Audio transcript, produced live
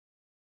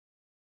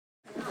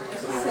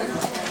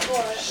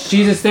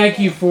Jesus, thank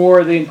you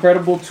for the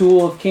incredible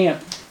tool of camp.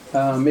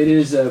 It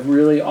is a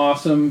really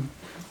awesome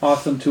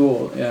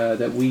tool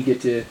that we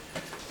get to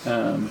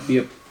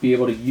be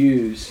able to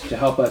use to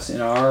help us in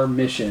our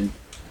mission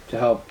to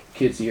help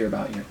kids hear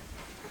about you.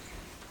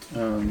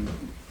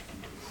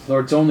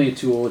 Lord, it's only a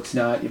tool. It's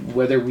not,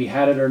 whether we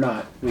had it or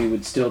not, we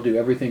would still do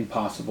everything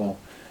possible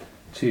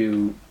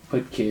to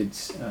put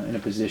kids in a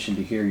position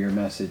to hear your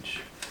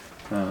message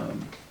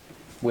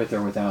with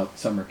or without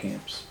summer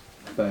camps.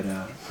 But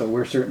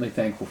we're certainly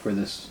thankful for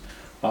this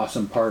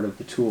awesome part of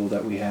the tool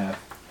that we have.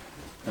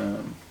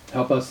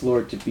 Help us,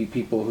 Lord, to be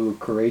people who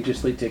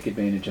courageously take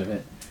advantage of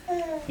it.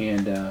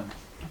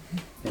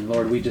 And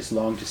Lord, we just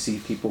long to see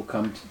people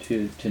come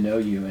to know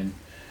you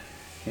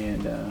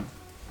and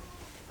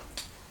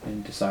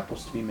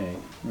disciples to be made.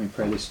 And we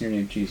pray this in your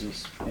name,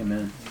 Jesus.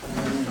 Amen.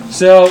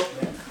 So,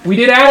 we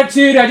did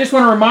attitude. I just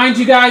want to remind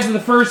you guys of the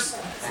first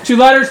two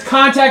letters,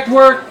 contact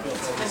work.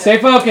 Stay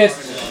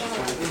focused.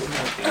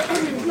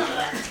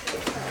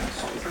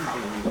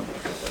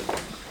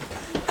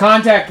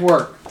 Contact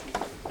work.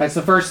 That's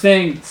the first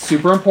thing.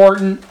 Super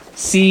important.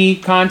 C,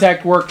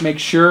 contact work. Make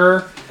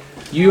sure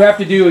you have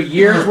to do a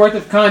year's worth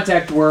of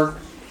contact work,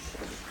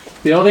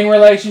 building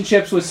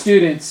relationships with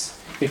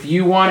students. If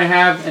you want to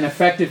have an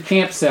effective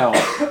camp cell,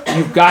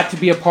 you've got to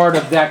be a part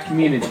of that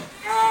community.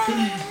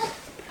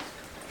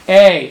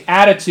 A,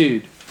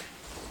 attitude.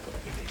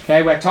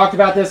 Okay, I talked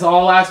about this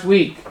all last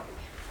week.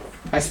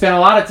 I spent a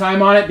lot of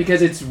time on it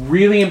because it's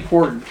really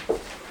important.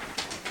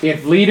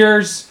 If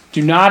leaders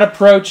do not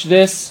approach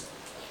this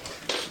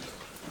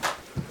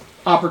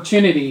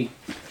opportunity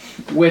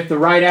with the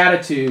right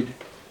attitude,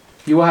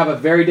 you will have a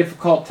very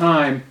difficult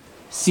time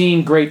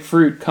seeing great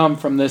fruit come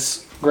from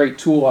this great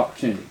tool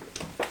opportunity.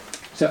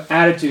 So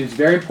attitude is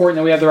very important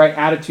that we have the right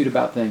attitude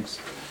about things.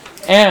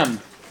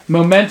 M,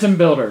 momentum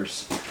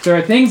builders. There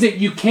are things that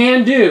you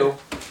can do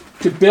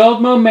to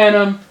build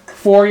momentum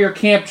for your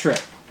camp trip.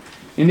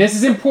 And this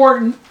is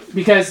important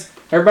because,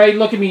 everybody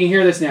look at me and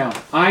hear this now.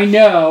 I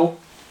know,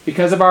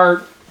 because of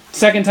our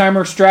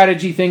second-timer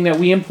strategy thing that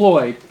we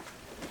employed,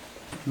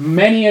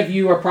 many of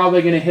you are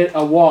probably going to hit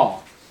a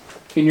wall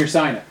in your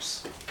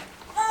signups.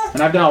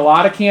 And I've done a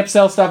lot of camp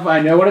cell stuff.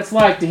 I know what it's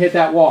like to hit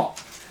that wall.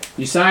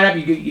 You sign up,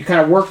 you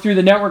kind of work through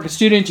the network of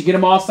students, you get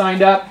them all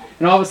signed up,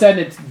 and all of a sudden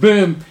it's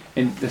boom,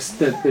 and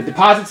the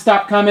deposits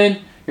stop coming.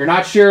 You're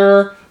not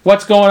sure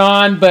what's going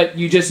on, but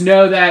you just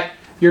know that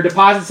your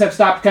deposits have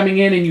stopped coming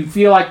in, and you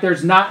feel like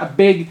there's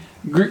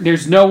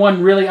no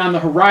one really on the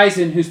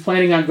horizon who's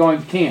planning on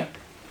going to camp,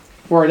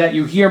 or that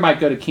you hear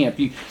might go to camp.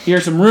 You hear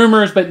some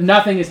rumors, but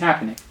nothing is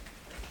happening.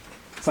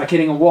 It's like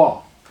hitting a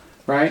wall,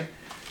 right?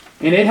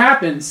 And it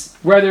happens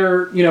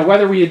whether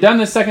we had done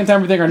this second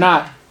time thing or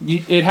not.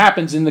 It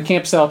happens in the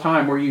camp cell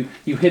time where you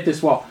hit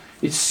this wall.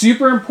 It's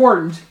super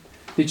important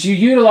that you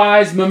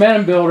utilize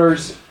momentum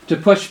builders to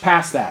push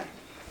past that.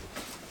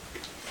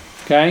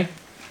 Okay?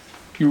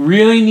 You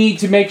really need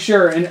to make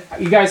sure, and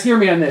you guys hear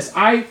me on this.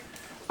 We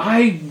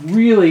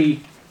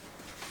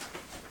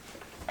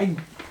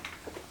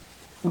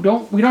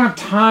don't have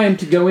time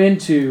to go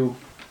into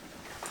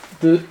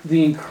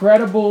the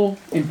incredible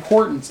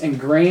importance and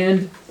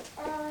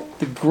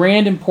the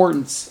grand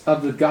importance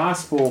of the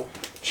gospel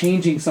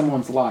changing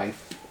someone's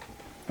life.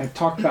 I've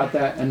talked about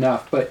that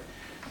enough, but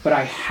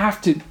I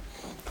have to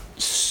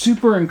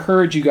super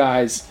encourage you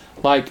guys,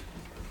 like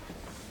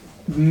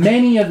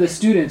many of the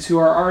students who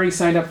are already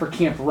signed up for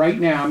camp right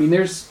now. I mean,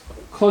 there's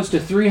close to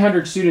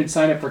 300 students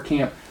signed up for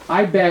camp.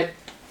 I bet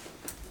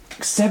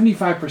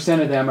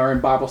 75% of them are in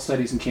Bible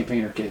studies and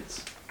campaigner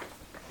kids.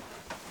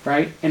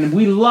 Right? And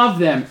we love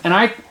them. And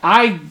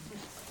I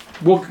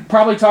will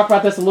probably talk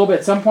about this a little bit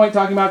at some point,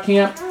 talking about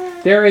camp.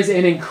 There is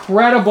an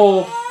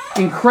incredible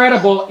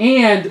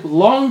and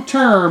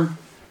long-term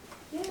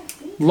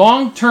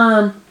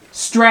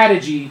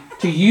strategy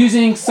to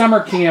using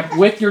summer camp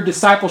with your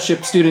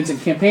discipleship students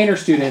and campaigner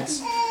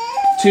students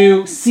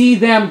to see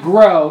them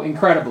grow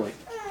incredibly.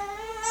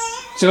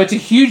 So it's a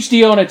huge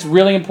deal, and it's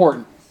really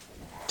important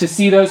to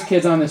see those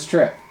kids on this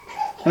trip.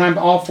 And I'm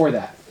all for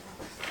that.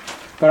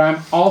 But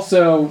I'm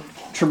also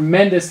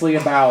tremendously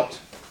about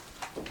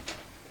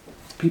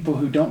people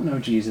who don't know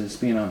Jesus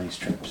being on these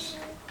trips.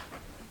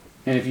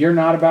 And if you're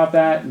not about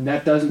that, and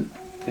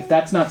if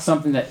that's not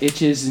something that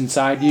itches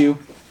inside you,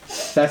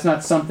 if that's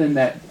not something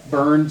that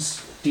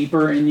burns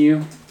deeper in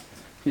you,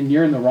 then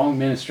you're in the wrong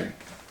ministry.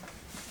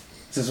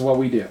 This is what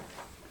we do.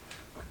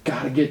 We've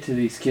got to get to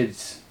these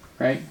kids,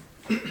 right?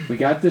 We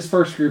got this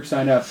first group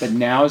signed up, but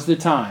now is the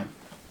time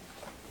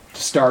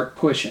to start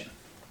pushing.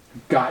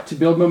 We've got to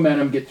build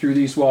momentum, get through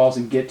these walls,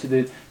 and get to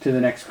the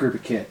next group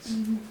of kids.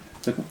 Mm-hmm.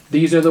 So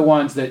these are the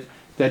ones that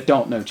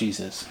don't know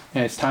Jesus,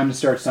 and it's time to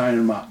start signing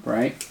them up,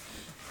 right?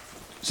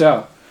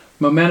 So,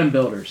 momentum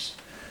builders.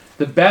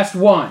 The best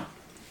one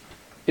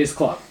is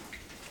club.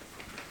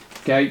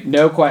 Okay,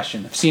 no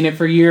question. I've seen it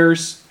for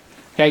years.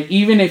 Okay,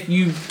 even if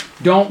you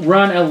don't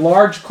run a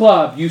large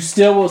club, you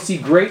still will see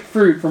great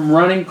fruit from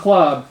running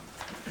club.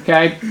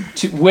 Okay,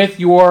 with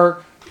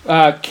your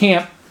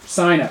camp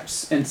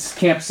signups and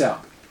camp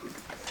cell.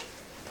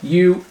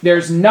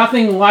 There's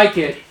nothing like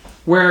it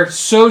where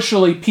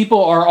socially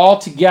people are all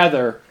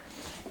together,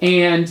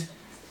 and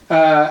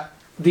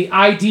the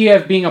idea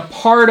of being a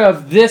part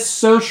of this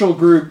social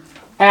group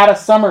at a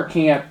summer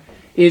camp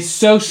is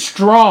so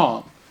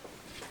strong.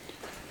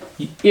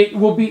 It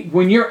will be,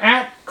 when you're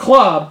at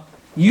club,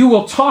 you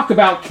will talk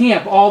about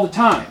camp all the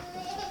time.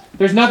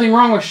 There's nothing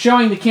wrong with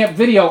showing the camp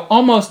video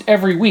almost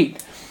every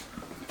week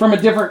from a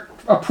different,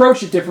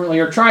 approach it differently,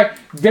 or try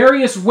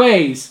various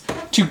ways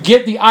to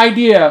get the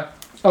idea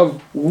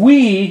of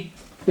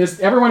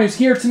everyone who's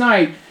here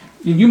tonight.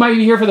 You might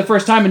be here for the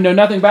first time and know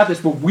nothing about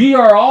this, but we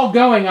are all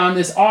going on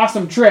this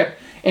awesome trip.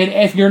 And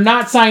if you're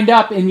not signed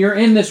up and you're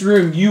in this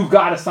room, you've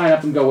got to sign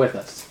up and go with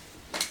us.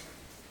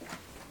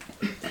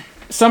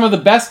 Some of the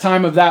best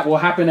time of that will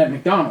happen at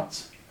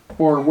McDonald's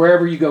or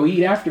wherever you go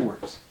eat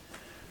afterwards.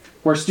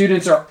 Where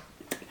students are...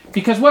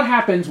 Because what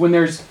happens when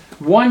there's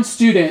one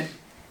student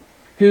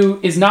who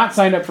is not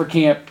signed up for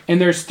camp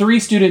and there's 3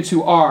 students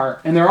who are,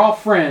 and they're all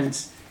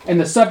friends, and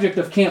the subject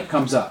of camp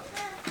comes up?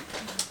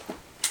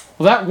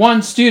 Well, that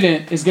one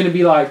student is going to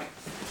be like,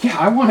 yeah,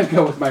 I want to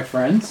go with my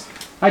friends.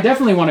 I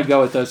definitely want to go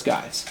with those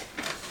guys.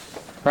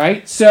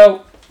 Right?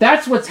 So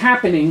that's what's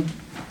happening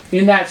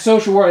in that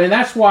social world. And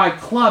that's why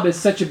club is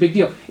such a big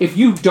deal. If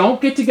you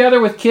don't get together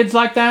with kids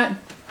like that,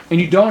 and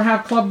you don't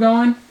have club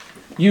going,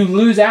 you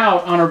lose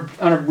out on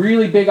a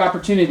really big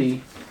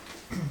opportunity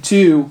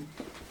to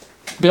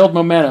build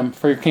momentum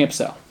for your camp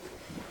cell.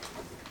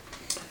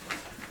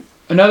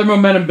 Another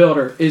momentum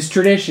builder is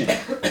tradition.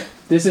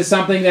 This is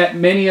something that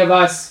many of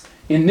us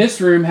in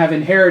this room have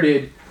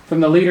inherited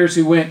from the leaders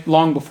who went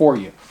long before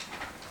you.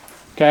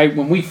 Okay,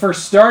 when we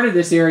first started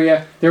this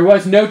area, there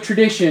was no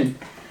tradition.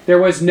 There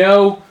was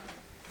no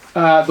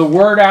the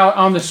word out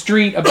on the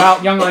street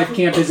about Young Life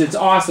Camp is it's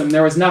awesome.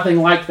 There was nothing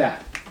like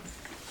that.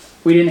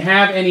 We didn't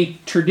have any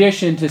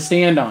tradition to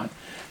stand on.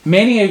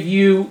 Many of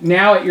you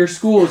now at your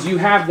schools, you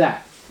have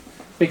that.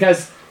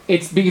 Because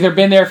it's either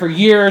been there for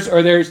years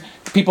or there's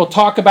people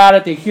talk about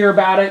it, they hear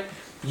about it.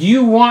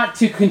 You want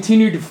to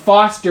continue to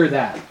foster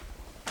that.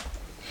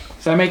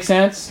 Does that make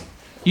sense?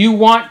 You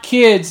want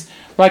kids,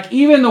 like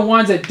even the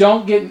ones that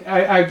don't get...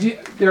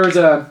 there was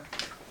a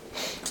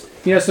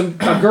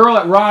girl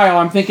at Ryle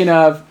I'm thinking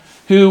of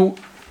who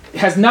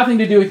has nothing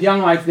to do with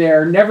Young Life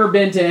there, never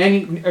been to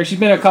any... Or she's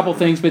been to a couple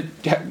things, but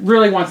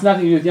really wants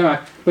nothing to do with Young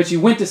Life. But she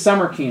went to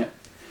summer camp.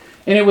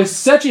 And it was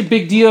such a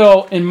big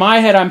deal. In my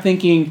head, I'm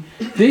thinking,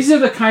 these are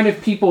the kind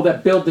of people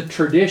that build the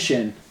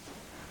tradition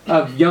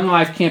of Young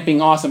Life Camp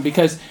being awesome.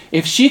 Because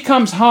if she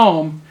comes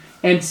home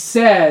and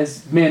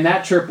says, man,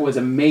 that trip was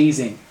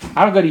amazing.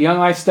 I don't go to Young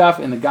Life stuff,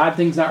 and the God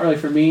thing's not really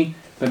for me,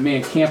 but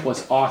man, camp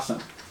was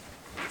awesome.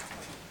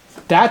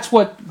 That's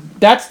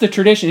the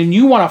tradition, and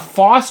you want to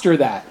foster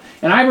that.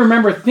 And I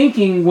remember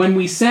thinking when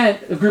we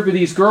sent a group of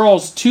these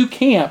girls to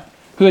camp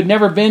who had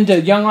never been to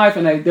Young Life,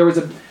 and there was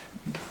a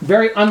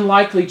very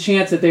unlikely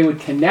chance that they would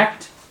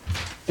connect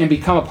and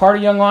become a part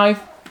of Young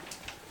Life.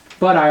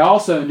 But I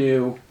also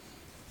knew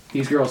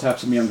these girls have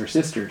some younger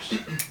sisters.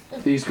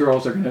 These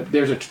girls are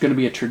there's going to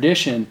be a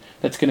tradition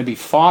that's going to be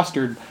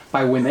fostered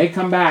by when they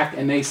come back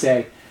and they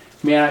say,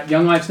 man,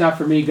 Young Life's not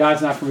for me,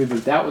 God's not for me,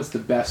 but that was the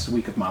best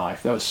week of my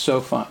life. That was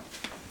so fun.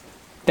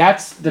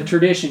 That's the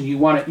tradition. You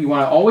want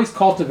to always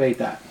cultivate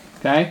that.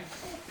 Okay?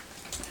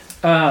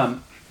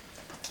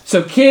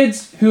 So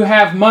kids who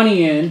have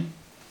money in,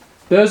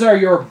 those are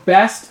your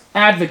best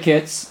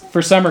advocates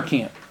for summer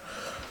camp.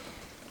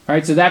 All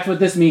right, so that's what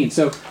this means.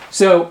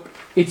 So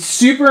it's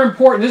super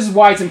important. This is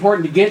why it's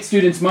important to get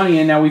students money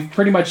in. Now,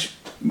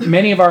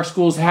 many of our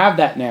schools have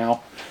that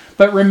now.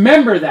 But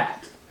remember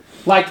that.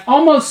 Like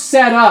almost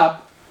set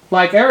up,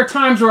 like there are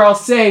times where I'll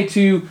say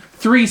to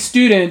 3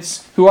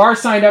 students who are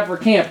signed up for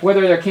camp, whether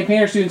they're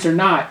campaigner students or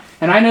not,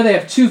 and I know they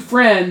have 2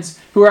 friends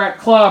who are at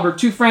club or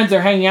 2 friends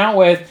they're hanging out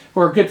with who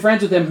are good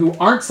friends with them who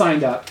aren't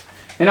signed up.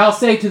 And I'll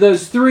say to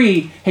those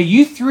 3, hey,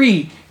 you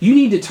 3, you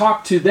need to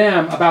talk to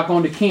them about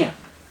going to camp.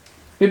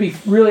 It'd be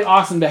really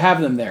awesome to have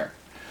them there.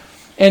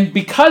 And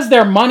because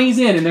their money's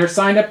in and they're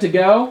signed up to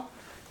go,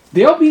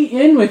 they'll be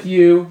in with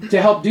you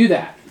to help do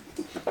that.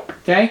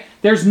 Okay?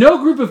 There's no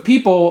group of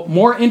people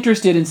more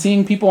interested in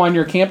seeing people on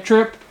your camp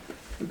trip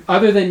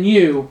other than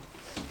you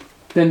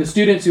than the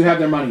students who have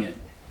their money in.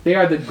 They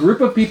are the group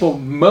of people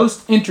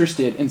most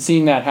interested in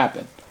seeing that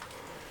happen.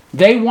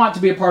 They want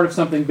to be a part of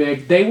something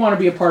big. They want to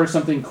be a part of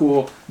something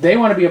cool. They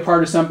want to be a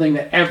part of something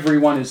that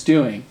everyone is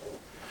doing.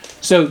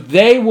 So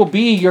they will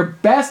be your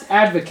best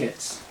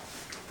advocates.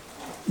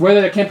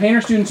 Whether they're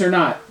campaigner students or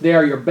not, they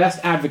are your best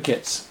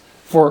advocates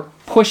for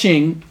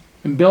pushing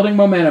and building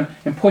momentum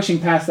and pushing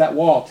past that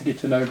wall to get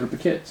to another group of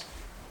kids.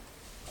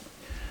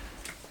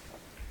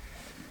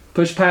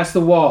 Push past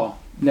the wall.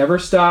 Never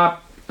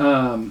stop.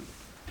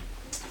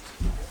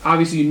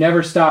 Obviously, you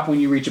never stop when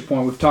you reach a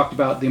point. We've talked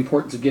about the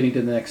importance of getting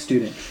to the next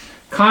student.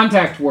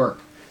 Contact work.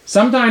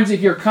 Sometimes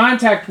if your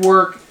contact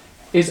work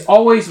is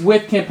always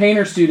with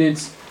campaigner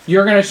students,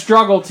 you're going to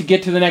struggle to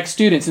get to the next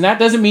students. And that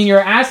doesn't mean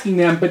you're asking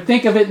them, but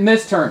think of it in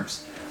this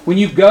terms. When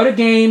you go to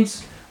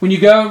games, When you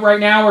go, right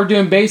now we're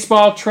doing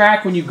baseball,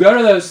 track, when you go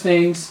to those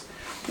things,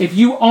 if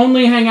you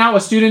only hang out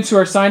with students who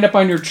are signed up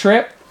on your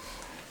trip,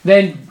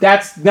 then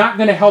that's not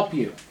going to help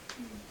you.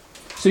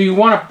 So you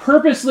want to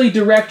purposely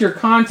direct your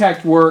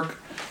contact work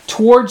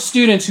towards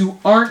students who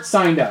aren't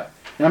signed up.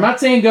 And I'm not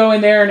saying go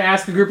in there and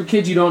ask a group of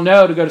kids you don't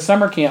know to go to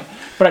summer camp,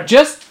 but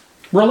just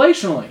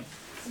relationally.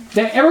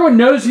 That everyone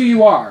knows who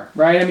you are,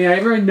 right? I mean,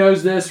 everyone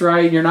knows this,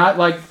 right? You're not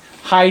like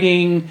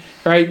hiding,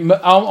 right?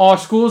 All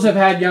schools have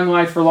had Young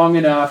Life for long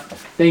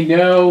enough. They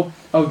know,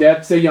 oh,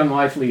 that's a Young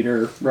Life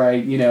leader,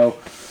 right? They know.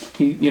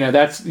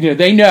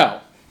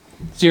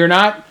 So you're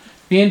not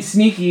being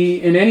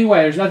sneaky in any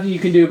way. There's nothing you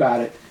can do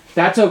about it.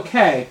 That's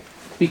okay,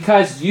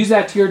 because use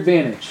that to your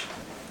advantage.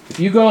 If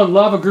you go and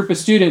love a group of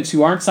students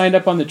who aren't signed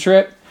up on the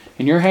trip,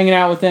 and you're hanging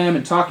out with them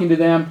and talking to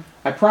them,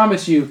 I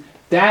promise you,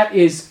 that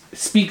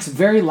speaks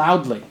very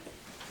loudly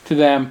to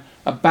them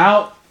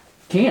about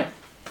camp.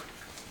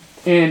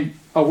 And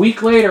a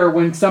week later,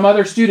 when some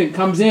other student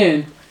comes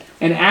in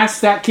and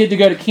asks that kid to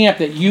go to camp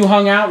that you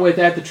hung out with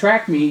at the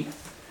track meet,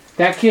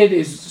 that kid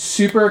is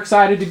super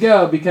excited to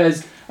go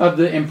because of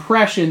the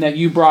impression that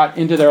you brought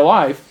into their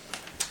life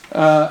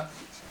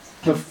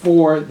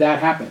before that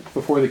happened,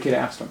 before the kid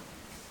asked them.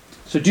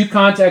 So do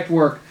contact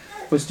work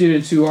with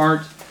students who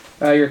aren't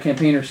your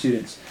campaigner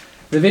students.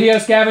 The video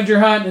scavenger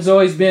hunt has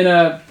always been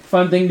a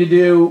fun thing to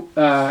do,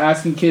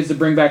 asking kids to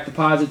bring back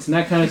deposits and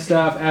that kind of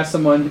stuff. Ask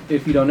someone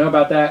if you don't know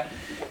about that.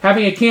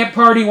 Having a camp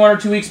party 1 or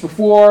 2 weeks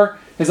before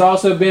has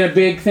also been a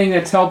big thing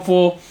that's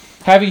helpful.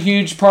 Have a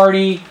huge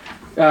party,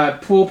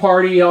 pool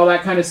party, all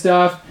that kind of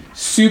stuff.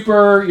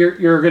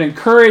 You're going to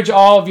encourage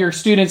all of your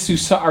students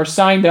who are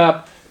signed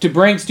up to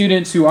bring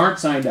students who aren't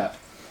signed up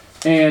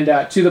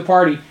and to the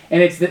party.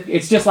 And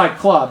it's just like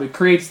club. It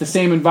creates the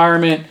same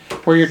environment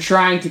where you're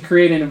trying to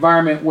create an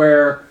environment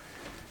where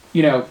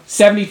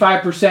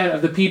 75%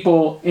 of the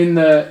people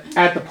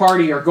at the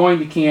party are going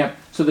to camp,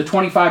 so the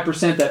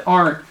 25% that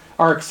aren't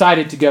are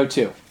excited to go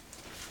too.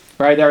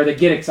 Right? Or they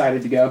get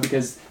excited to go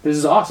because this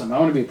is awesome. I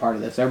want to be a part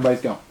of this.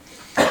 Everybody's going.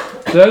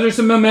 So those are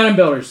some momentum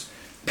builders.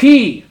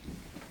 P,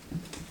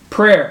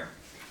 prayer.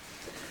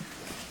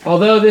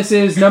 Although this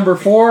is number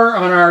 4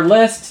 on our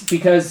list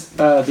because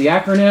the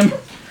acronym,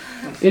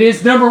 it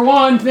is number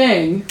 1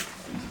 thing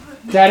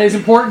that is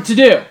important to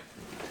do,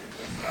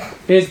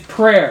 is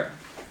prayer.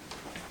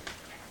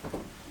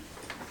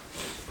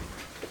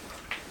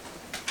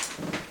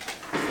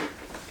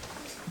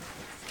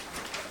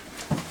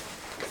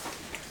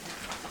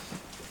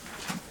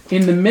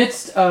 In the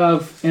midst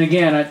of, and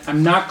again,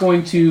 I'm not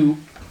going to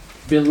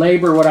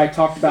belabor what I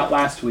talked about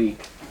last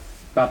week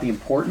about the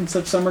importance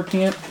of summer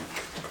camp,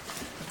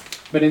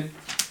 but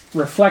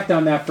reflect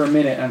on that for a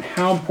minute, on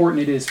how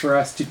important it is for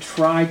us to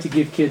try to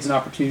give kids an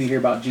opportunity to hear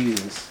about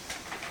Jesus.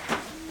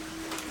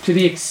 To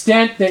the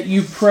extent that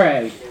you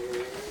pray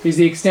is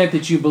the extent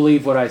that you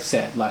believe what I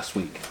said last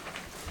week.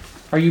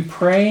 Are you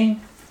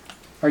praying?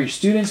 Are your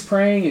students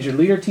praying? Is your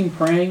leader team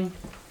praying?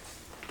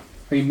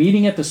 Are you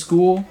meeting at the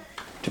school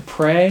to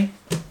pray?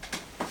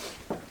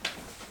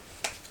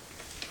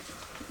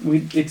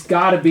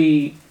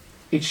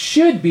 It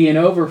should be an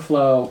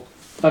overflow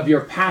of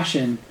your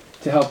passion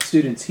to help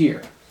students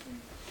here.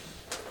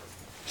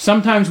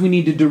 Sometimes we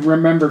need to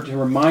remember to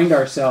remind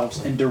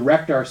ourselves and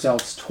direct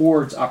ourselves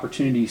towards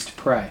opportunities to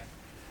pray.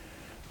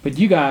 But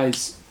you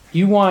guys,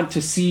 you want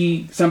to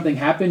see something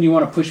happen, you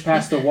want to push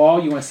past the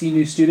wall, you want to see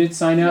new students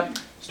sign up,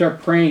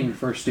 start praying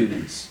for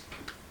students.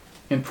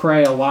 And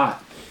pray a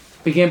lot.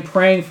 Begin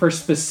praying for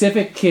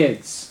specific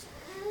kids.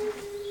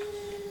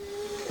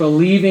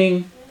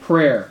 Believing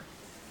prayer.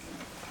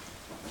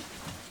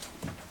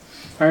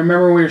 I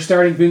remember when we were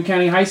starting Boone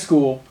County High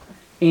School,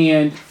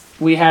 and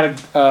we had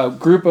a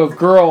group of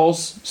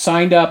girls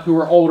signed up who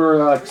were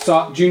older, like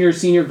junior,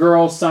 senior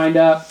girls signed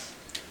up.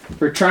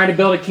 We were trying to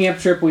build a camp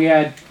trip. We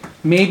had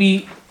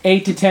maybe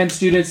 8 to 10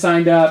 students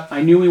signed up.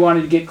 I knew we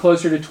wanted to get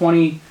closer to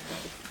 20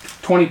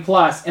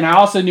 plus, and I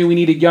also knew we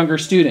needed younger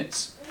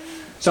students.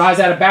 So I was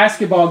at a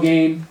basketball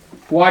game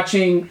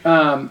watching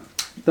the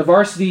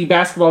varsity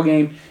basketball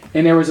game,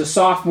 and there was a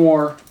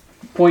sophomore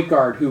point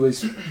guard who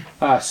was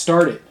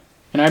started.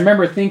 And I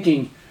remember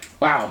thinking,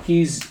 wow,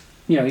 he was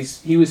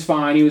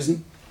fine. He was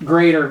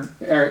great,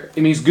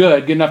 he's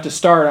good enough to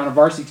start on a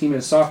varsity team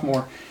as a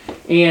sophomore.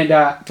 And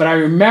but I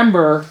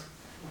remember,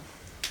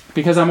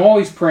 because I'm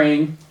always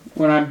praying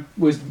when I'm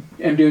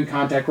doing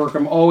contact work,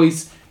 I'm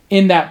always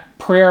in that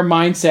prayer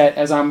mindset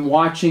as I'm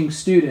watching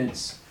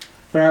students.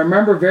 But I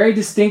remember very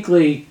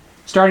distinctly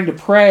starting to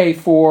pray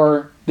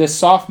for this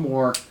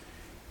sophomore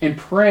and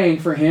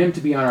praying for him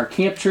to be on our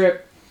camp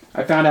trip.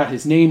 I found out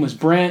his name was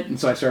Brent, and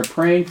so I started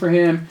praying for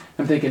him.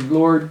 I'm thinking,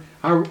 Lord,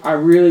 I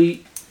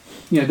really,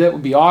 that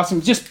would be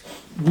awesome. Just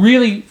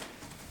really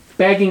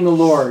begging the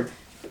Lord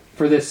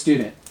for this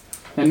student.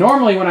 And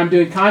normally when I'm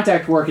doing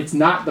contact work, it's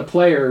not the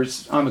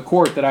players on the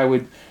court that I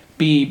would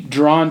be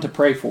drawn to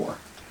pray for.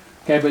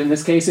 Okay, but in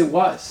this case it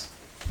was.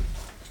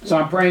 So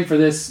I'm praying for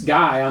this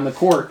guy on the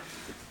court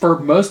for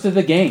most of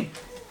the game.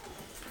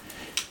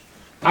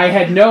 I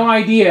had no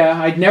idea.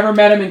 I'd never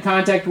met him in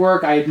contact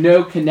work. I had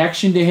no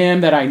connection to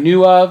him that I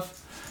knew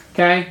of.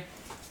 Okay?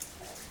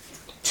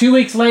 2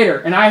 weeks later,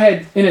 and I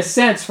had, in a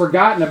sense,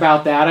 forgotten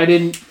about that. I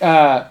didn't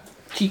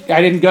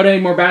go to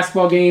any more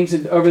basketball games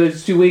over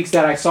those 2 weeks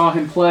that I saw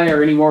him play,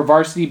 or any more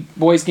varsity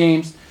boys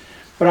games.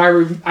 But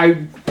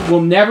I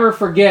will never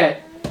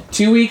forget,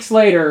 2 weeks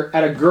later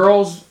at a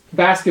girls'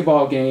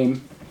 basketball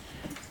game,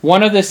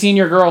 one of the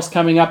senior girls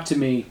coming up to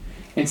me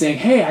and saying,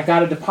 "Hey, I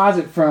got a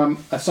deposit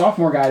from a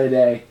sophomore guy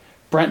today,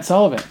 Brent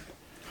Sullivan."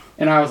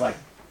 And I was like,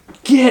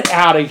 "Get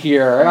out of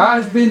here. I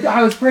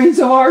was praying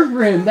so hard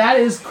for him. That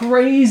is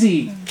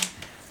crazy."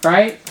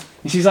 Right?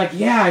 And she's like,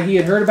 "Yeah, he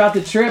had heard about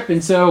the trip."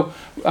 And so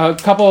a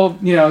couple,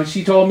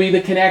 she told me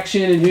the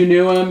connection and who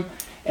knew him.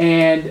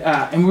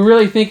 And we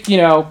really think,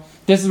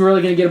 this is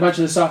really going to get a bunch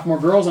of the sophomore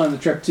girls on the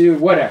trip too,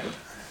 whatever.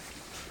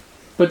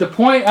 But the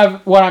point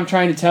of what I'm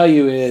trying to tell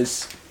you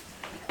is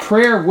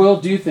prayer will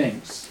do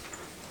things.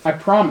 I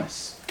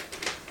promise.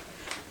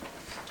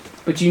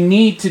 But you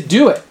need to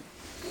do it.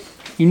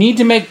 You need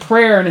to make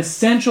prayer an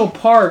essential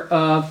part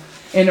of,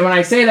 and when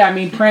I say that, I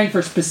mean praying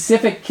for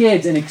specific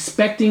kids and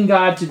expecting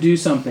God to do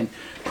something.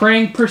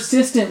 Praying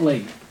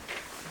persistently.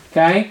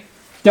 Okay?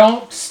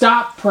 Don't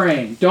stop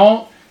praying. We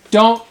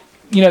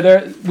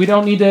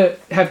don't need to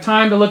have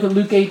time to look at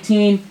Luke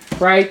 18,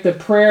 right? The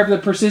prayer of the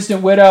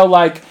persistent widow,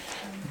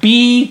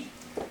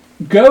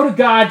 go to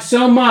God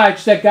so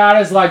much that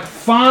God is like,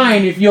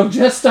 "Fine, if you'll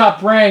just stop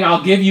praying,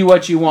 I'll give you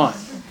what you want."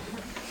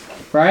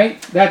 Right?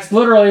 That's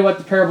literally what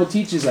the parable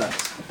teaches us.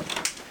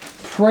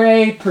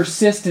 Pray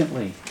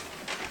persistently.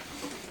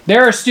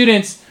 There are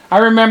students, I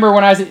remember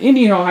when I was at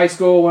Indian Hill High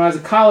School, when I was a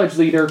college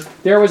leader,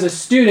 there was a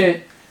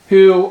student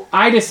who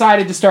I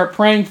decided to start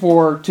praying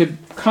for to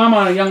come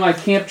on a Young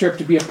Life camp trip,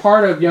 to be a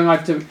part of Young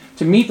Life,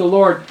 to meet the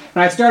Lord.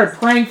 And I started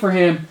praying for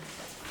him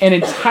an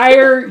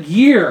entire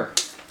year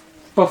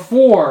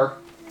before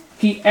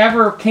he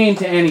ever came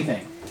to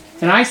anything.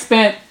 And I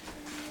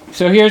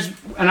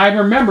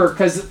remember,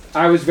 because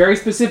I was very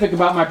specific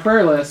about my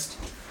prayer list,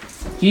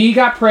 he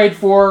got prayed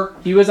for,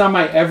 he was on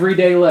my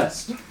everyday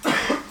list.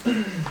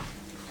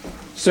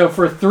 So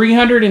for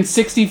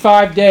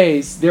 365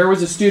 days, there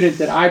was a student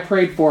that I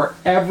prayed for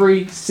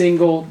every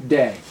single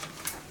day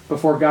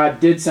before God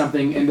did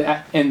something,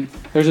 and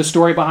there's a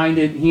story behind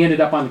it. He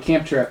ended up on the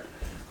camp trip.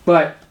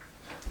 But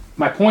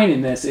my point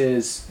in this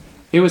is,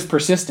 it was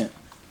persistent.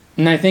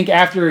 And I think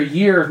after a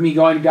year of me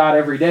going to God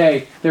every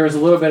day, there was a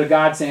little bit of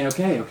God saying,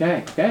 okay,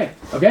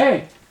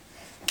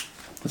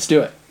 let's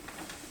do it.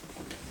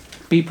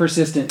 Be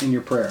persistent in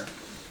your prayer.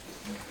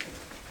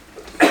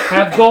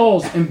 Have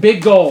goals and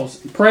big goals.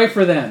 Pray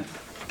for them.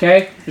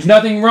 Okay? There's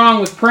nothing wrong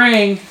with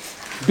praying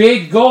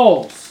big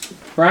goals.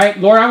 Right?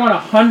 Lord, I want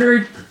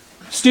 100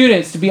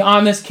 students to be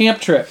on this camp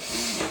trip.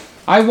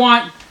 I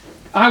want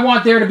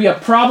there to be a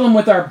problem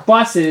with our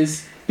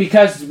buses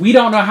because we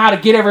don't know how to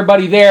get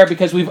everybody there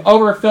because we've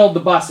overfilled the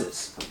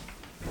buses.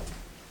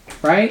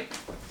 Right?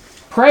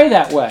 Pray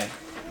that way.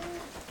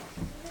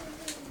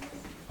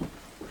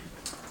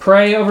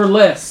 Pray over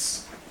lists.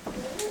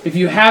 If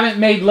you haven't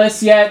made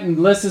lists yet, and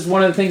lists is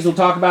one of the things we'll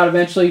talk about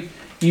eventually,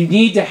 you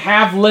need to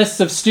have lists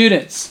of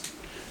students.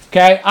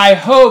 Okay? I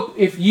hope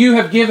if you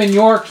have given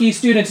your key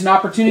students an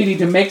opportunity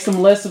to make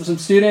some lists of some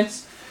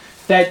students,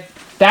 that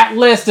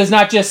list does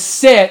not just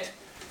sit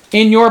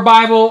in your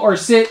Bible or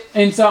sit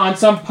on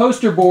some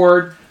poster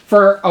board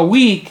for a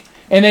week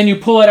and then you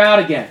pull it out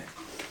again.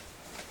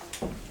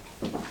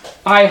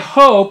 I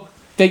hope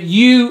that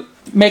you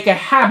make a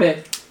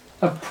habit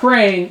of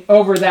praying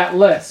over that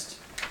list.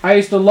 I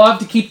used to love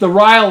to keep the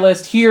Ryle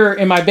list here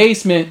in my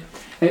basement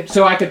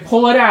so I could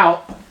pull it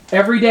out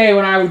every day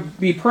when I would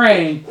be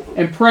praying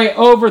and pray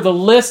over the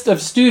list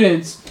of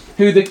students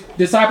who the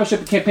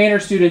discipleship campaigner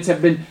students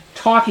have been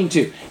talking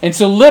to. And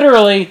so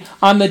literally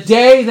on the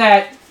day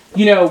that,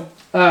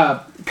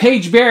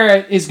 Paige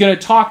Barrett is going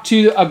to talk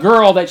to a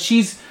girl that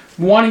she's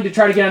wanting to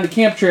try to get on the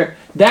camp trip,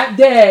 that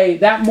day,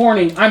 that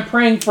morning, I'm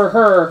praying for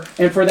her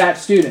and for that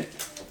student.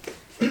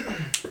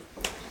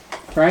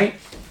 Right?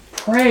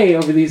 Pray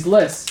over these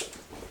lists.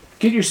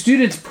 Get your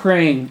students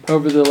praying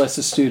over the list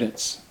of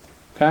students.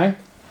 Okay?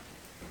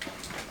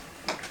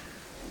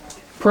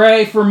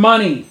 Pray for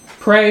money.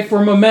 Pray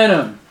for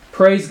momentum.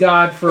 Praise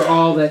God for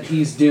all that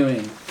He's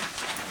doing.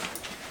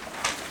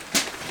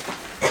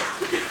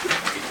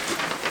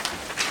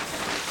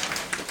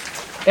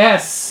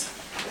 S.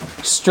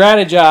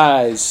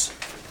 Strategize.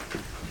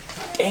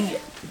 Dang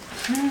it.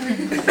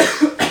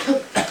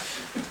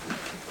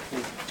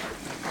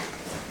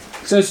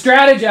 So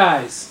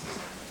strategize.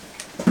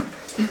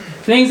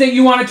 Things that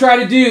you want to try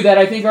to do that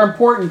I think are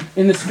important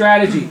in the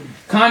strategy.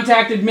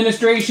 Contact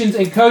administrations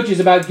and coaches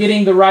about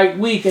getting the right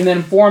week and then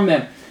inform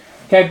them.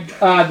 Okay,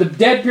 the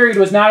dead period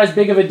was not as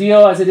big of a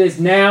deal as it is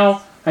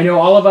now. I know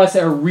all of us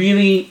are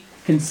really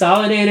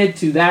consolidated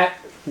to that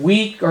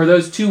week or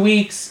those 2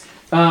 weeks.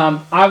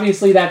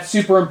 Obviously, that's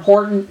super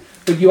important,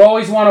 but you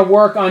always want to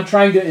work on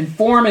trying to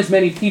inform as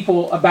many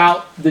people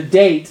about the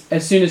date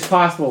as soon as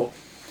possible.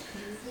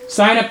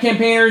 Sign up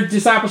campaigners,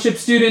 discipleship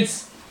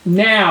students,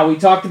 now, we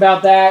talked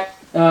about that.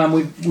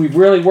 We've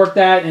really worked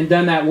that and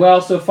done that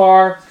well so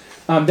far.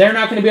 They're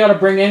not going to be able to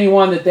bring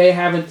anyone that they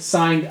haven't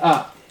signed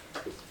up.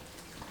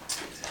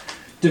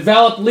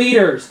 Develop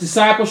leaders,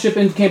 discipleship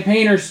and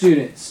campaigner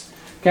students.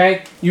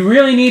 Okay? You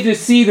really need to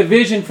see the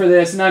vision for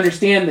this and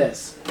understand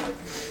this.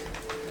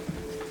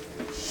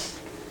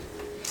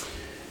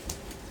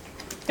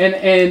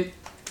 And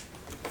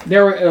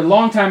there were a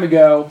long time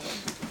ago,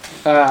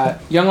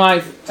 Young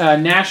Life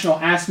National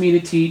asked me to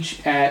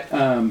teach at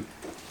a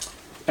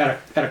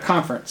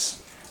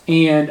conference,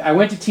 and I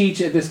went to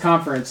teach at this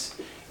conference,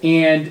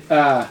 and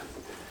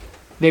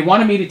they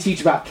wanted me to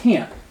teach about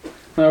camp.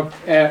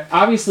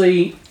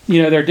 Obviously,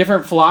 there are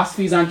different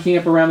philosophies on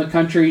camp around the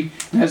country,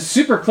 and I was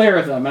super clear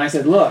with them. And I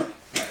said, "Look,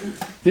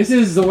 this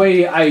is the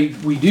way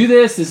we do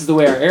this. This is the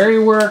way our area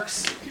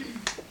works.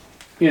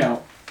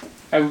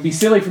 It would be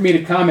silly for me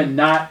to come and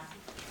not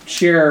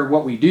share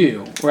what we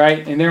do,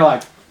 right?" And they're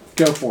like,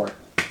 "Go for it."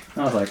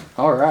 I was like,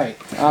 "All right,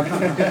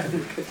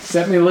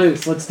 set me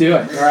loose. Let's do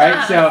it." All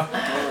right.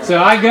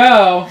 So I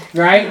go,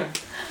 right,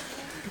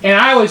 and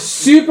I was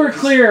super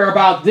clear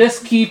about this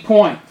key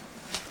point,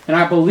 and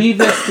I believe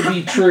this to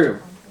be true.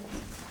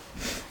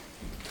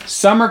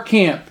 Summer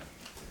camp,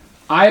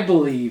 I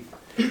believe,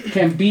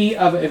 can be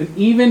of an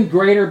even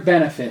greater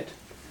benefit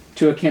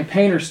to a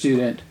campaigner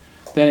student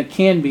than it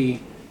can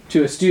be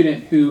to a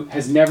student who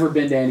has never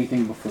been to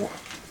anything before.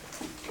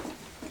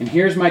 And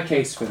here's my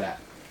case for that.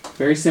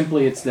 Very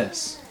simply, it's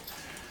this.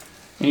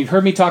 And you've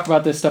heard me talk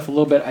about this stuff a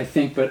little bit, I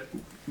think, but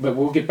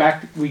we'll get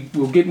back.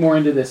 We'll get more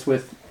into this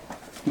when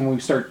we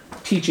start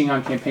teaching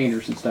on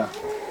campaigners and stuff.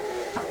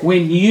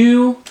 When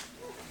you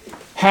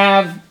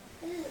have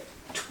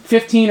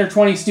 15 or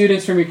 20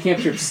 students from your camp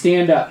trip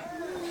stand up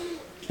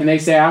and they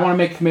say, "I want to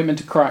make a commitment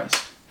to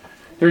Christ,"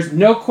 there's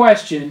no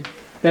question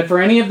that for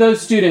any of those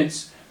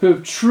students who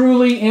have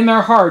truly in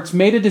their hearts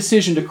made a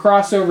decision to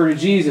cross over to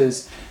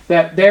Jesus,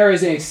 that there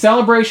is a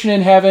celebration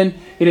in heaven.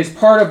 It is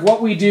part of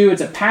what we do.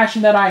 It's a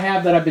passion that I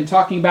have that I've been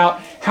talking about.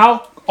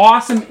 How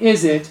awesome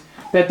is it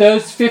that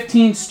those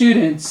 15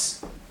 students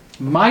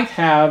might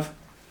have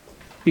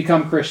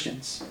become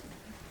Christians?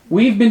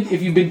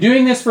 If you've been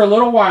doing this for a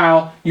little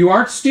while, you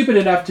aren't stupid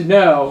enough to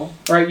know,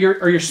 right?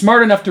 You're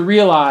smart enough to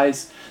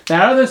realize that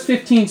out of those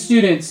 15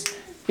 students,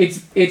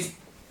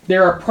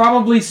 there are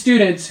probably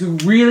students who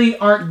really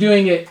aren't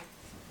doing it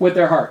with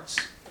their hearts.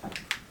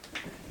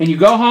 And you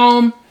go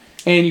home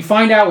and you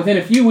find out within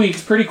a few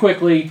weeks pretty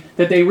quickly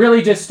that they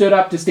really just stood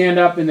up to stand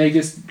up, and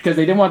because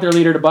they didn't want their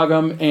leader to bug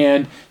them,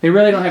 and they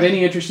really don't have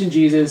any interest in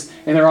Jesus,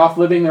 and they're off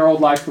living their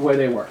old life the way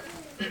they were.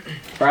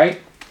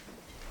 Right?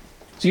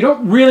 So you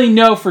don't really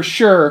know for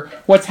sure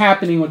what's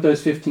happening with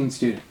those 15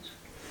 students.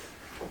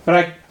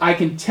 But I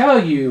can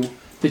tell you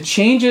the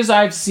changes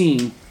I've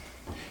seen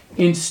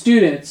in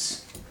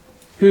students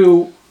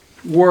who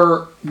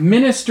were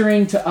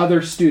ministering to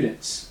other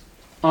students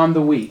on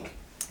the week,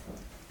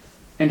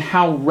 and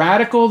how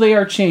radical they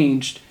are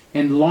changed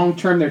and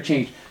long-term they're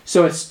changed.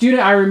 So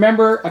I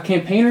remember a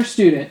campaigner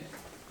student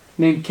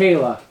named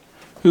Kayla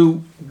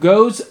who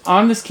goes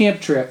on this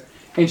camp trip,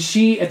 and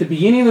she, at the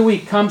beginning of the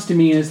week, comes to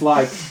me and is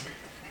like,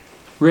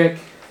 "Rick,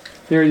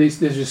 there's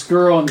this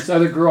girl and this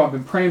other girl. I've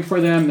been praying for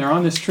them. They're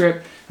on this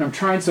trip, and I'm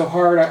trying so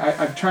hard.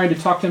 I'm trying to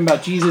talk to them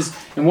about Jesus.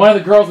 And one of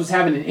the girls was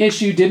having an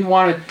issue, didn't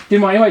want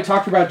anybody to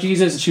talk to her about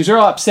Jesus, and she was real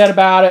upset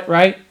about it,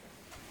 right?"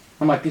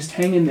 I'm like, "Just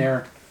hang in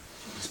there.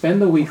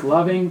 Spend the week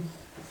loving,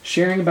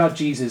 sharing about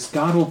Jesus.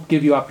 God will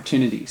give you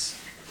opportunities."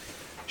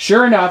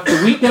 Sure enough,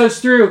 the week goes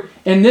through,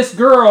 and this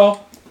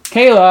girl,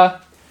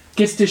 Kayla,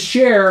 gets to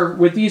share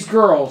with these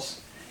girls,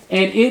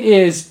 and it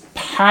is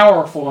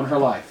powerful in her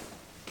life.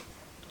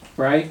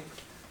 Right?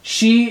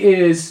 She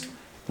is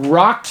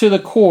rocked to the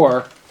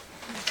core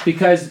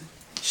because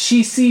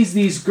she sees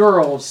these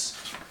girls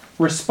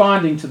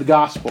responding to the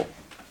gospel.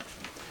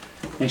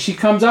 And she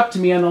comes up to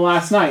me on the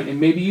last night, and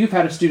maybe you've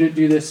had a student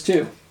do this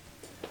too.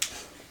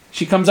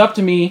 She comes up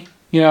to me,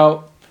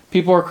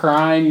 people are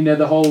crying,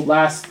 the whole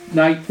last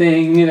night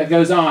thing that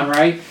goes on,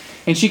 right?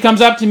 And she comes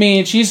up to me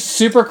and she's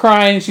super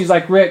crying, and she's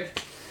like,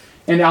 "Rick,"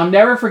 and I'll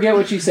never forget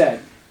what she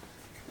said.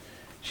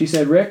 She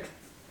said, "Rick,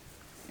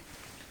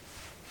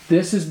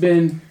 this has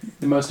been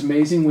the most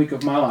amazing week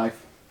of my life.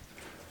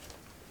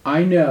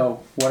 I know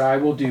what I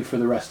will do for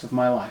the rest of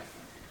my life."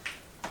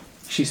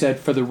 She said,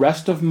 "For the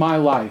rest of my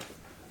life,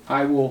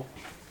 I will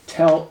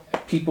tell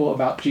people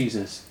about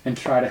Jesus and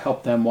try to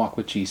help them walk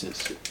with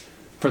Jesus.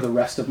 For the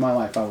rest of my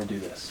life, I will do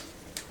this."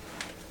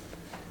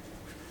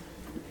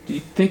 Do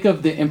you think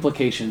of the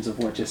implications of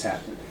what just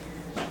happened?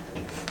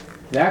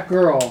 That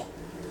girl,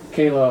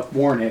 Kayla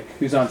Warnick,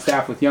 who's on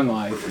staff with Young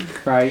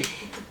Life, right,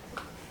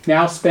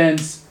 now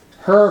spends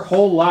her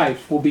whole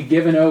life will be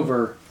given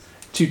over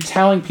to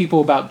telling people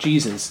about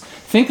Jesus.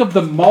 Think of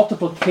the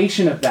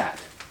multiplication of that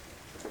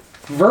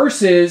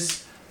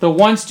versus the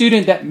one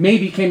student that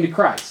maybe came to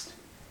Christ.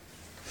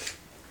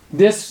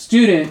 This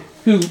student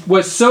who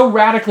was so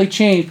radically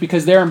changed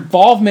because their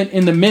involvement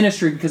in the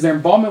ministry, because their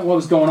involvement in what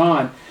was going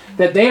on,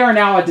 that they are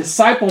now a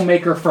disciple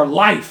maker for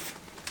life.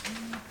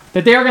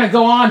 That they are going to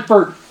go on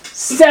for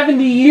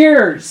 70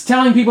 years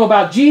telling people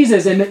about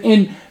Jesus,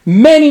 and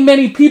many,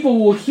 many people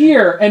will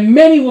hear, and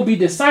many will be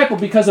discipled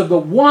because of the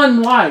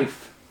one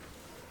life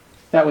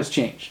that was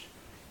changed.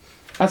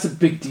 That's a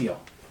big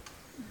deal,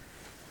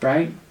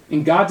 right?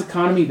 In God's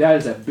economy, that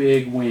is a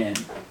big win.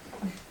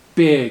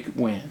 Big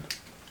win.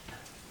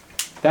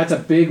 That's a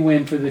big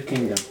win for the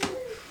kingdom.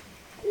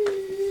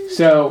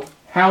 So,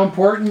 how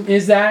important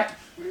is that?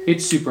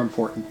 It's super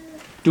important.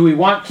 Do we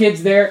want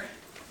kids there?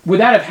 Would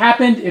that have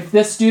happened if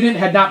this student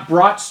had not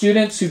brought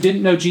students who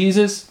didn't know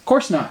Jesus? Of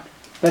course not.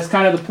 That's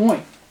kind of the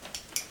point.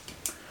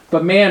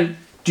 But man,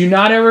 do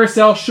not ever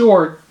sell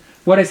short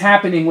what is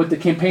happening with the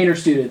campaigner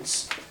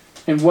students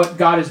and what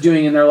God is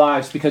doing in their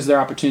lives because of their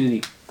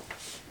opportunity.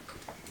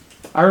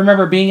 I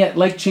remember being at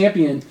Lake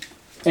Champion,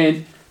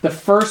 and the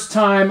first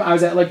time I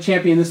was at Lake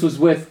Champion, this was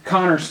with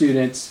Connor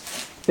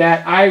students,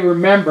 that I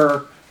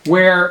remember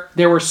where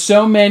there were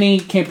so many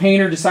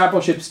campaigner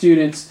discipleship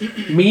students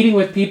meeting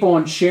with people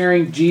and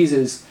sharing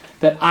Jesus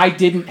that I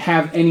didn't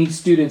have any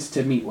students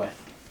to meet with.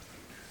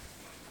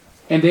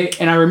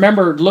 And I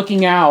remember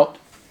looking out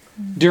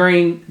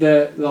during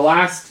the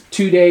last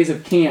 2 days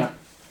of camp,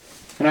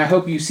 and I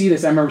hope you see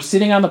this. I remember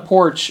sitting on the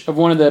porch of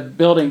one of the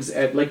buildings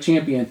at Lake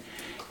Champion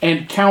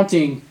and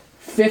counting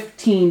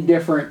 15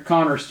 different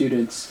Connor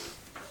students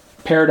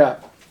paired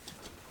up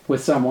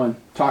with someone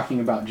talking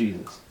about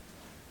Jesus.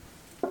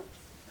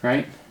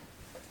 Right?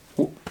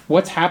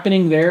 What's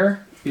happening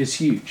there is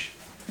huge.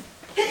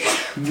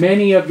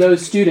 Many of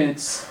those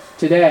students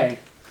today,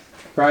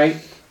 right,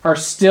 are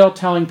still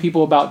telling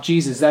people about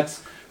Jesus.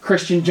 That's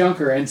Christian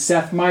Junker and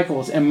Seth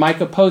Michaels and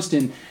Micah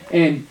Poston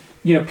and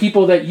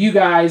people that you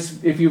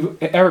guys, if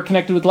you've ever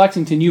connected with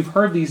Lexington, you've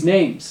heard these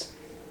names.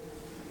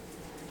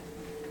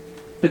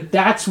 But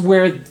that's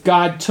where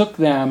God took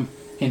them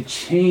and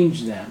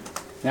changed them.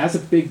 That's a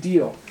big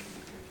deal.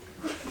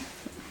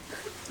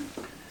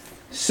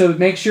 So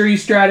make sure you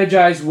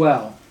strategize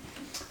well.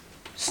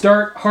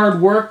 Start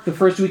hard work the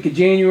first week of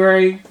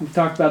January. We've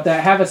talked about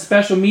that. Have a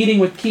special meeting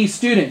with key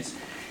students.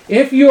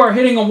 If you are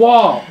hitting a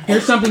wall,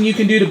 here's something you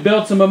can do to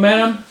build some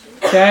momentum.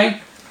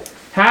 Okay?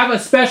 Have a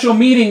special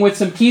meeting with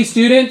some key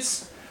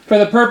students for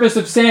the purpose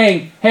of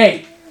saying,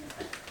 hey,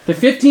 the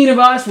 15 of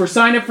us, we're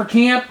signed up for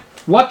camp.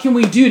 What can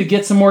we do to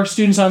get some more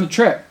students on the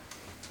trip?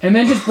 And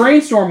then just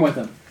brainstorm with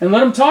them and let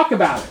them talk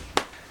about it.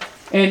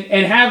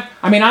 And have,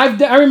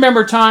 I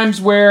remember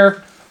times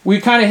where we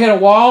kind of hit a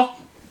wall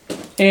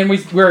and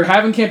we're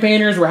having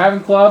campaigners, we're having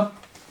club,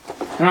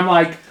 and I'm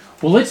like,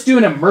 well, let's do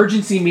an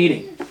emergency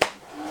meeting.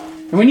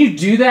 And when you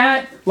do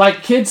that,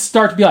 like kids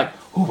start to be like,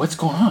 oh, what's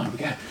going on? We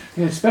got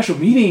a special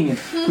meeting,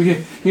 and we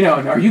get,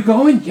 are you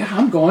going? Yeah,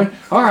 I'm going.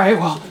 All right,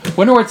 well,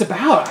 wonder what it's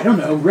about. I don't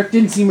know. Rick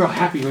didn't seem real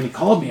happy when he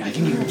called me. I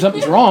think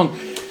something's wrong,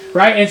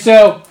 right? And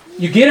so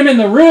you get them in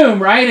the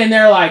room, right? And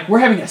they're like, we're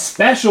having a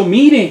special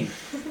meeting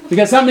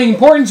because something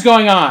important's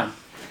going on.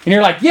 And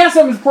you're like, yeah,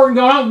 something's important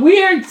going on.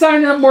 We aren't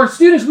signing up more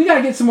students. We got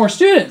to get some more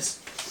students.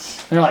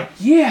 And they're like,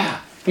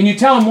 yeah. And you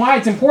tell them why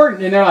it's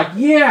important. And they're like,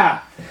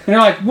 yeah. And they're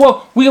like,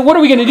 well, what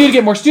are we going to do to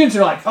get more students?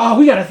 And they're like, oh,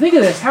 we got to think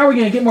of this. How are we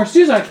going to get more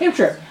students on a camp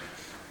trip?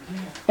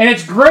 And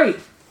it's great.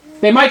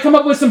 They might come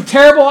up with some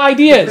terrible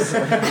ideas,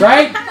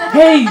 right?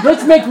 Hey,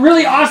 let's make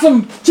really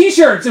awesome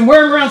T-shirts and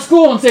wear them around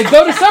school and say,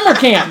 go to summer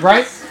camp,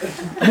 right?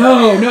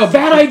 No,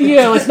 bad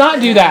idea. Let's not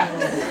do that,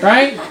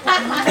 right?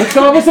 Let's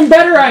come up with some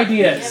better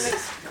ideas,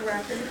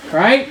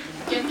 right?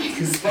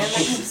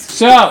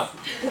 So,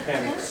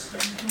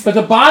 but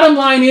the bottom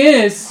line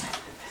is,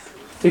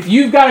 if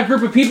you've got a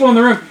group of people in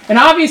the room, and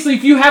obviously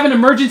if you have an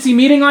emergency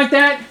meeting like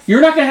that,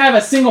 you're not going to have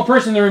a single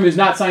person in the room who's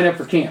not signed up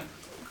for camp.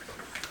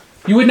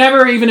 You would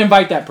never even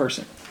invite that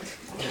person.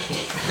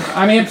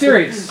 I'm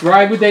serious,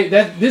 right?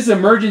 This is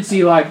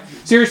emergency,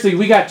 seriously,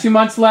 we got 2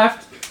 months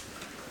left,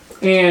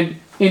 and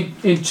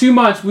in 2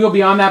 months we'll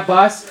be on that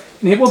bus,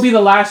 and it will be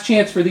the last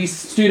chance for these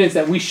students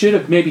that we should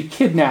have maybe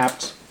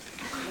kidnapped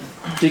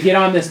to get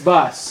on this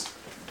bus.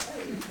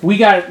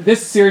 This is a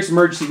serious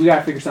emergency. We got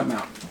to figure something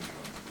out.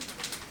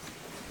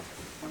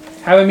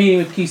 Have a meeting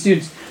with key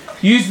students.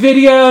 Use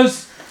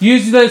videos.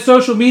 Use the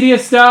social media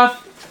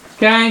stuff.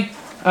 Okay?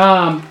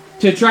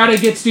 To try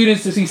to get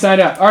students to see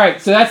sign up. All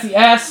right, so that's the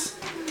S,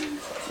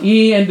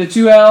 E, and the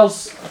 2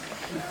 L's.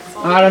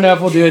 I don't know if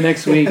we'll do it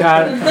next week.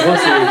 We'll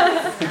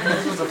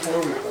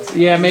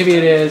see. Yeah, maybe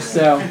it is.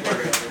 So,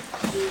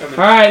 all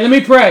right, let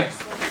me pray.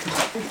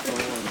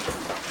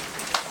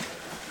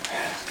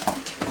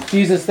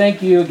 Jesus,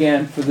 thank you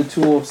again for the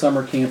tool of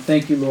summer camp.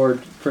 Thank you,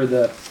 Lord, for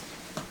the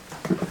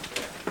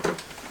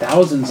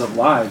thousands of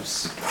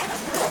lives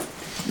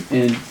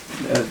and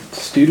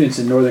students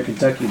in Northern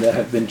Kentucky that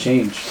have been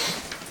changed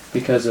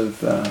because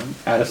of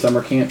at a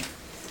summer camp.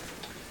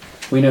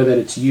 We know that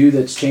it's you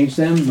that's changed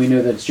them. We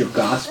know that it's your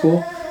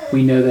gospel.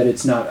 We know that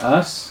it's not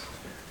us.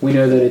 We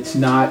know that it's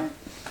not...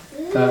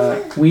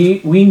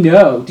 we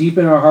know deep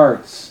in our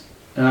hearts,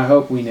 and I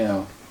hope we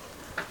know,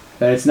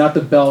 that it's not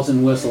the bells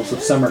and whistles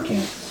of summer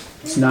camp.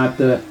 It's not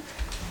the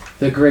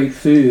great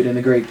food and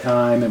the great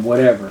time and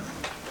whatever.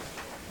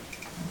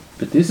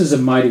 But this is a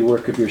mighty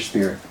work of your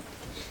Spirit.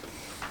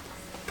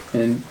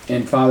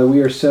 And Father,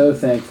 we are so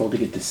thankful to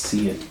get to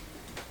see it,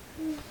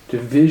 to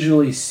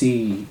visually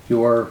see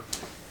your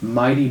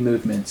mighty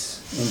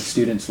movements in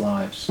students'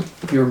 lives,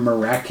 your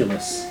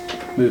miraculous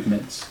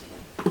movements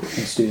in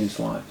students'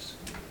 lives.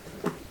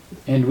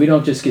 And we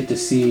don't just get to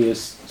see, as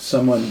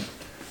someone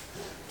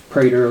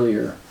prayed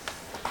earlier,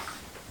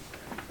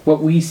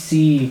 what we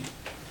see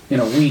in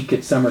a week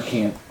at summer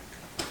camp,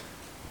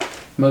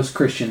 most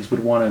Christians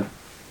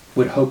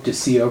would hope to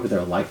see over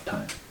their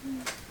lifetime.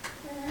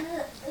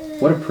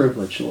 What a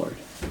privilege, Lord,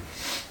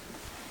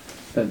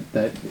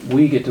 that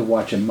we get to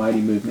watch a mighty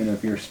movement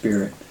of your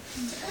Spirit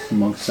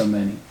amongst so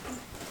many.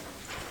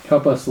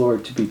 Help us,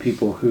 Lord, to be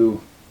people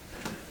who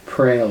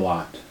pray a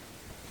lot.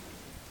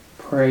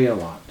 Pray a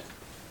lot.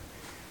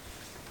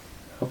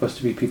 Help us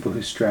to be people who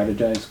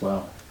strategize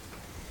well.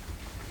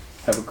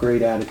 Have a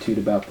great attitude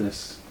about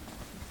this.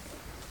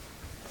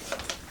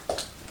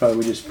 Father,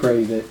 we just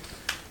pray that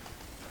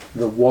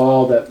the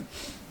wall that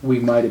we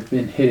might have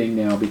been hitting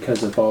now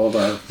because of all of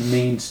our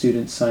main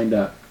students signed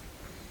up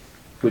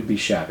would be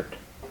shattered.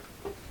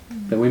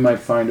 That we might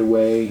find a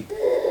way,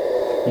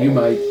 you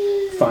might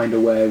find a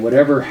way,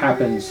 whatever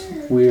happens,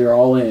 we're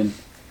all in,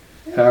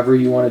 however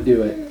you want to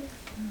do it.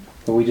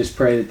 But we just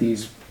pray that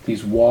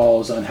these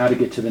walls on how to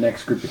get to the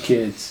next group of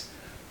kids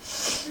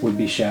would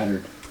be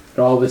shattered.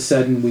 That all of a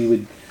sudden we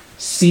would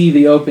see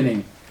the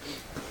opening,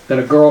 that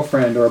a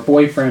girlfriend or a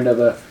boyfriend of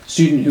a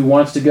student who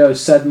wants to go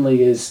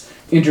suddenly is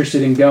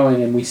interested in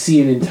going, and we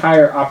see an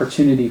entire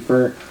opportunity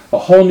for a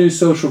whole new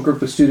social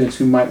group of students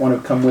who might want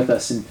to come with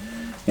us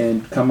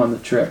and come on the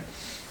trip.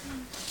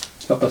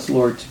 Help us,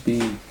 Lord, to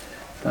be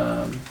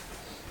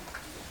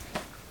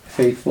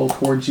faithful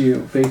towards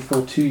you,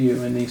 faithful to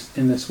you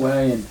in this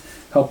way, and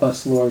help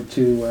us, Lord,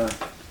 to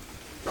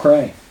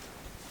pray.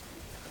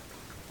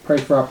 Pray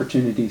for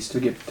opportunities to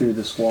get through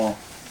this wall.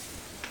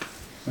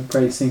 I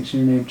pray these things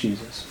in your name,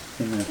 Jesus.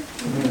 Amen.